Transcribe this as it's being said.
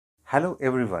Hello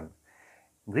everyone.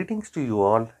 Greetings to you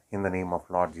all in the name of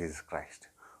Lord Jesus Christ.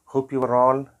 Hope you are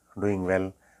all doing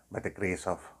well by the grace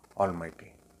of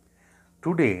Almighty.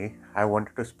 Today I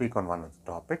wanted to speak on one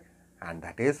topic, and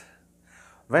that is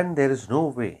when there is no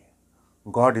way,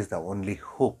 God is the only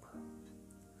hope.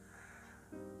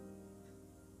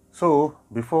 So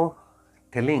before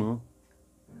telling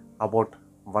about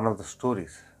one of the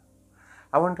stories,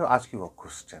 I want to ask you a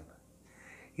question.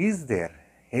 Is there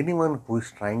anyone who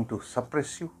is trying to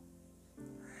suppress you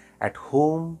at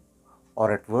home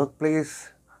or at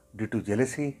workplace due to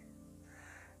jealousy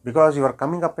because you are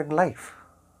coming up in life?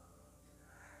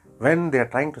 When they are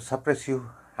trying to suppress you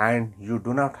and you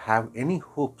do not have any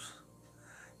hopes,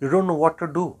 you don't know what to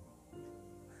do,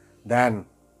 then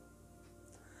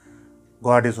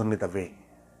God is only the way.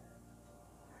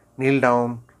 Kneel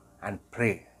down and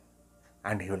pray,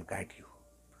 and He will guide you.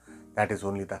 That is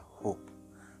only the hope,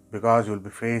 because you will be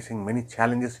facing many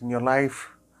challenges in your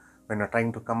life. When you are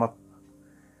trying to come up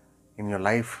in your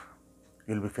life,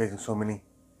 you will be facing so many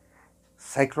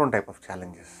cyclone type of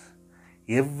challenges.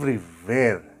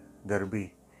 Everywhere there will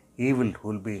be evil who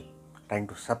will be trying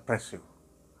to suppress you.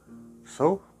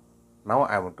 So now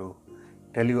I want to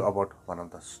tell you about one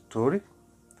of the story,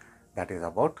 that is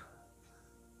about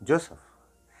Joseph.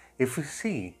 If you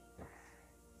see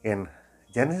in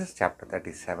Genesis chapter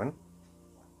 37,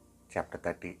 chapter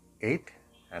 38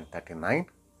 and 39,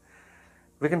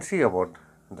 we can see about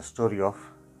the story of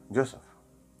Joseph.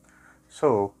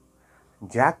 So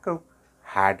Jacob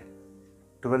had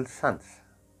 12 sons.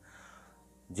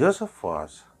 Joseph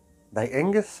was the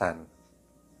youngest son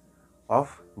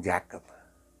of Jacob.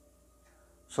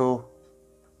 So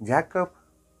Jacob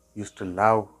used to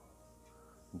love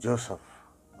Joseph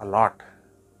a lot,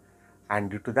 and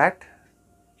due to that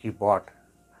he bought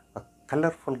a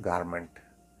colorful garment,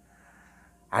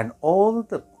 and all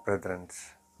the brethren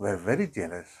were very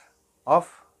jealous of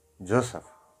Joseph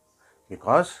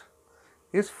because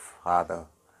his father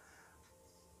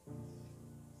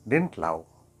didn't love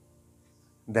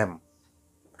them.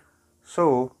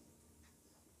 So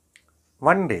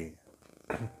one day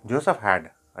Joseph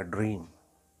had a dream.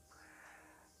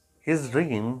 His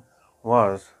dream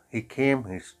was he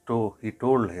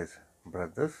told his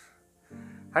brothers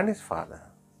and his father,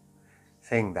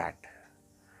 saying that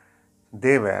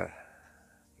they were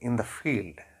in the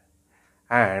field.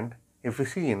 And if you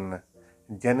see in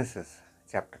Genesis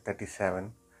chapter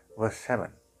 37 verse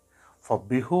 7, for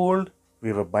behold,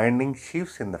 we were binding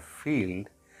sheaves in the field,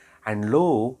 and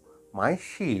lo, my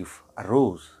sheaf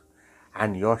arose,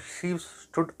 and your sheaves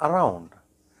stood around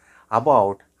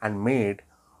about and made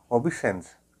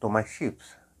obeisance to my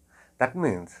sheaves. That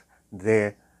means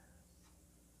their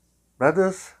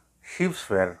brothers' sheaves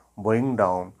were bowing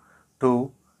down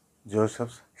to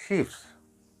Joseph's sheaves.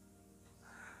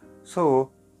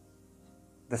 So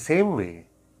the same way,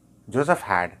 Joseph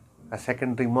had a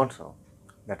second dream also,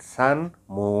 that sun,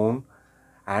 moon,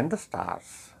 and the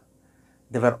stars,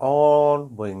 they were all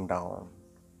bowing down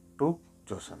to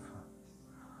Joseph.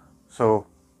 So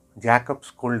Jacob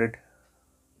scolded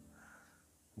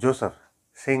Joseph,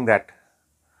 saying that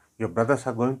your brothers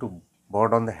are going to bow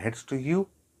down their heads to you.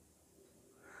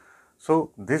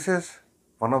 So this is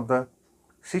one of the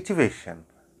situation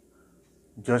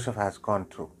Joseph has gone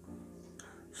through.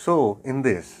 So in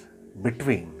this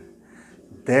between,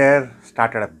 there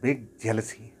started a big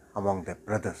jealousy among their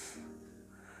brothers.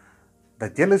 The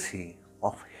jealousy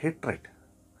of hatred,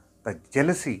 the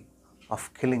jealousy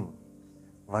of killing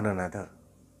one another.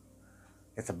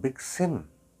 It's a big sin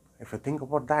if you think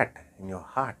about that in your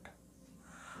heart.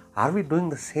 Are we doing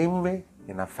the same way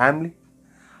in our family?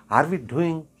 Are we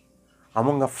doing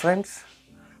among our friends?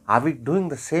 Are we doing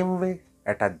the same way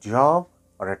at a job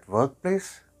or at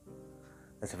workplace?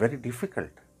 It's very difficult.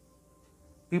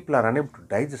 People are unable to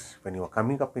digest when you are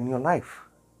coming up in your life.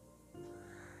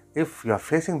 If you are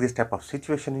facing this type of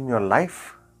situation in your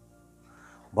life,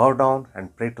 bow down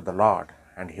and pray to the Lord,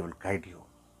 and He will guide you.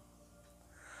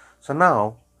 So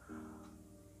now,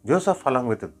 Joseph along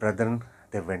with his brethren,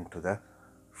 they went to the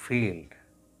field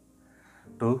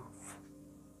to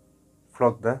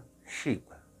flog the sheep.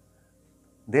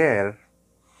 There,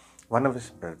 one of his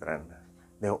brethren,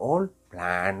 they all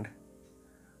planned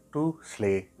to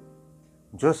slay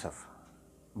Joseph.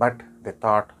 But they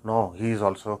thought, no, he is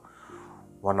also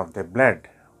one of their blood,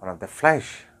 one of their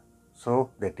flesh.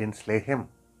 So they didn't slay him.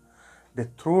 They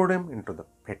threw him into the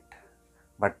pit,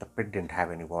 but the pit didn't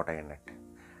have any water in it,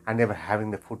 and they were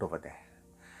having the food over there.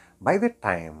 By the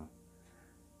time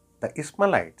the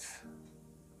Ishmaelites,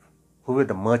 who were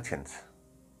the merchants,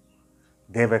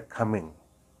 they were coming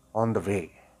on the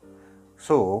way.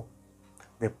 So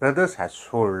their brothers had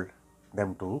sold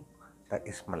them to the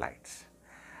Ishmaelites.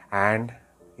 And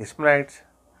Ishmaelites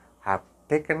have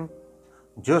taken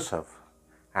Joseph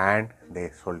and they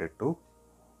sold it to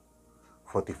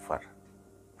Potiphar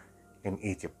in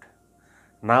Egypt.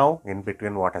 Now, in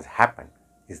between, what has happened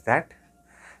is that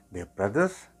their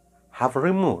brothers have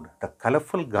removed the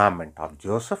colorful garment of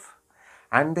Joseph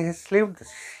and they have slaved the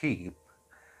sheep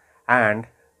and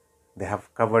they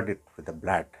have covered it with the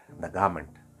blood, the garment,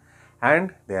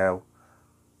 and they have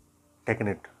taken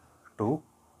it to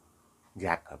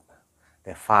Jacob,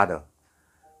 their father,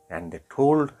 and they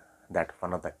told that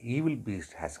one of the evil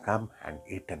beasts has come and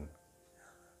eaten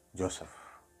Joseph.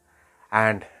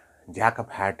 And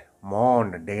Jacob had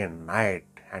mourned day and night,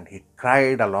 and he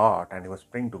cried a lot, and he was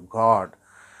praying to God.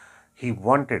 He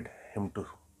wanted him to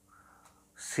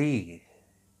see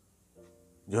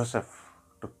Joseph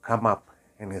to come up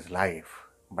in his life.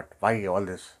 But why all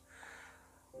this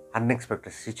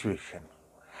unexpected situation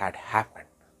had happened?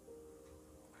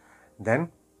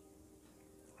 Then,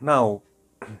 now,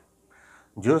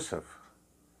 Joseph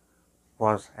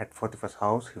was at Potiphar's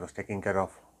house. He was taking care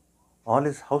of all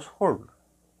his household.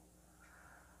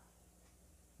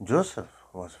 Joseph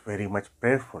was very much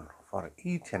prayerful for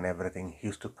each and everything. He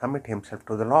used to commit himself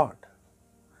to the Lord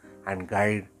and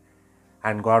guide,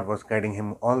 and God was guiding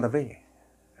him all the way,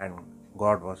 and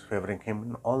God was favoring him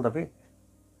in all the way.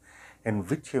 In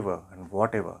whichever and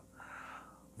whatever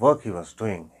work he was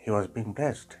doing, he was being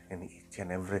blessed in each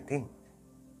and everything.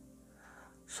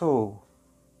 So,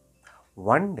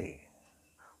 one day,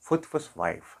 Potiphar's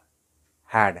wife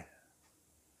had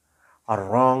a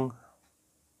wrong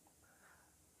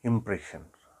impression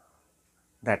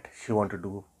that she wanted to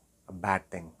do a bad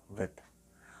thing with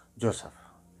Joseph,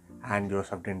 and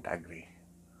Joseph didn't agree.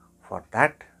 For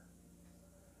that,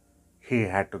 he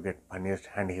had to get punished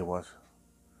and he was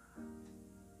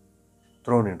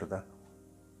thrown into the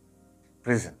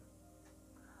prison.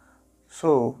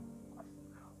 So,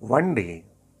 one day,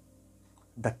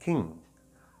 the king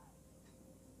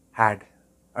had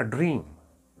a dream,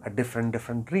 a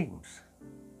different dreams.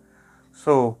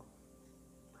 So,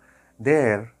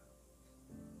 there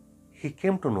he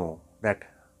came to know that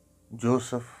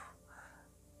Joseph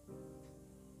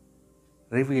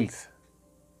reveals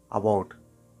about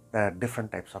the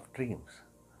different types of dreams.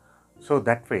 So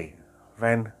that way,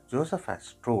 when Joseph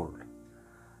has told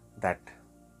that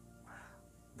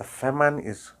the famine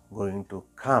is going to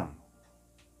come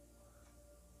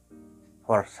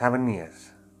for 7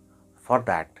 years, for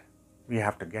that we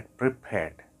have to get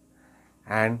prepared,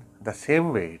 and the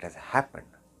same way it has happened.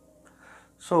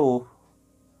 So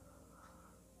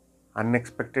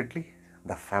unexpectedly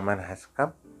the famine has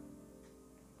come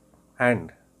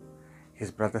and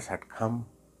his brothers had come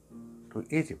to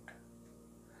Egypt.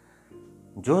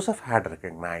 Joseph had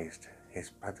recognized his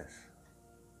brothers,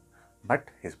 but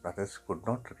his brothers could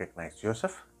not recognize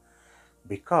Joseph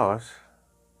because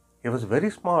he was very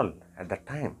small at that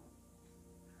time.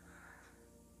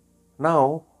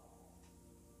 Now,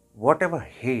 whatever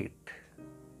hate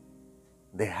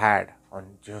they had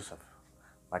on Joseph,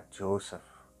 but Joseph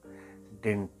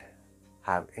didn't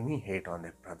have any hate on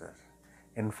his brothers.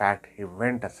 In fact, he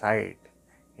went aside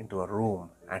into a room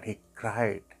and he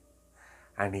cried,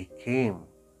 and he came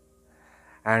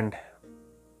and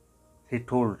he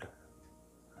told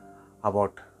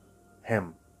about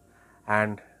him,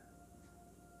 and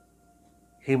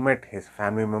he met his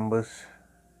family members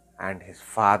and his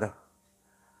father,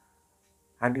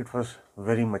 and it was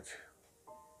very much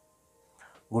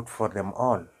good for them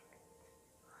all.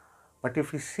 But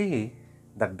if you see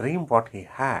the dream what he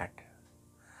had,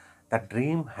 that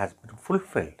dream has been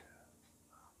fulfilled.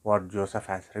 What Joseph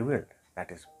has revealed, that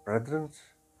his brethren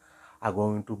are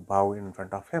going to bow in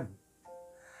front of him,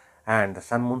 and the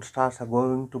sun, moon, stars are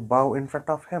going to bow in front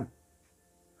of him.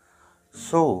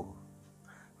 So,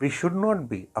 we should not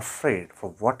be afraid for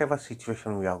whatever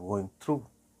situation we are going through.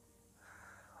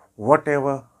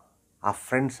 Whatever our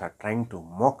friends are trying to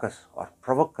mock us or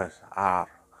provoke us, or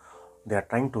they are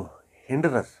trying to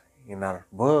hinder us in our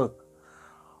work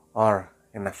or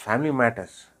in our family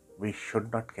matters, we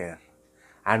should not care.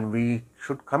 And we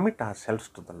should commit ourselves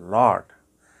to the Lord,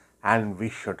 and we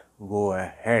should go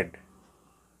ahead.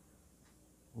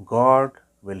 God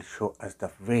will show us the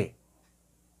way.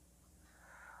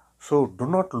 So do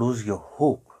not lose your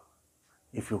hope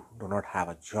if you do not have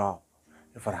a job,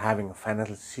 if you are having a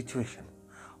financial situation,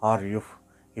 or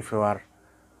if you are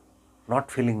not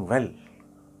feeling well.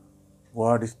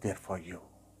 God is there for you.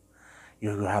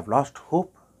 You have lost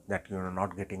hope that you are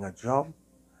not getting a job.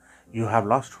 You have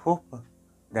lost hope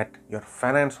that your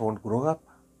finance won't grow up.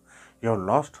 You have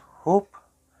lost hope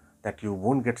that you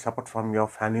won't get support from your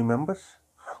family members,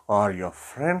 or your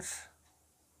friends.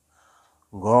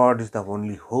 God is the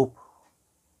only hope.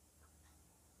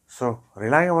 So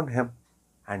rely on Him,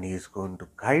 and He is going to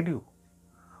guide you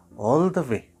all the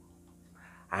way,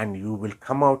 and you will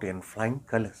come out in flying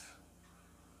colors.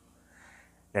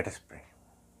 Let us pray.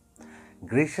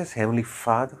 Gracious Heavenly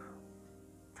Father,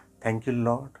 thank you,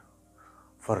 Lord,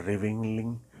 for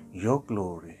revealing your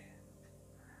glory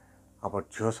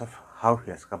about Joseph, how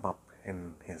he has come up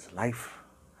in his life.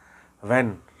 When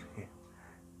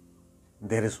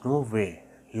there is no way,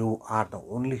 you are the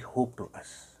only hope to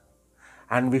us,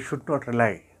 and we should not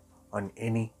rely on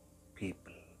any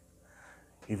people.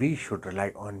 We should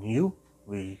rely on you,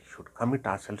 we should commit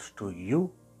ourselves to you,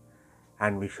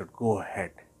 and we should go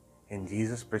ahead. In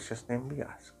Jesus' precious name we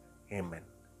ask. Amen.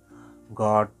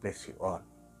 God bless you all.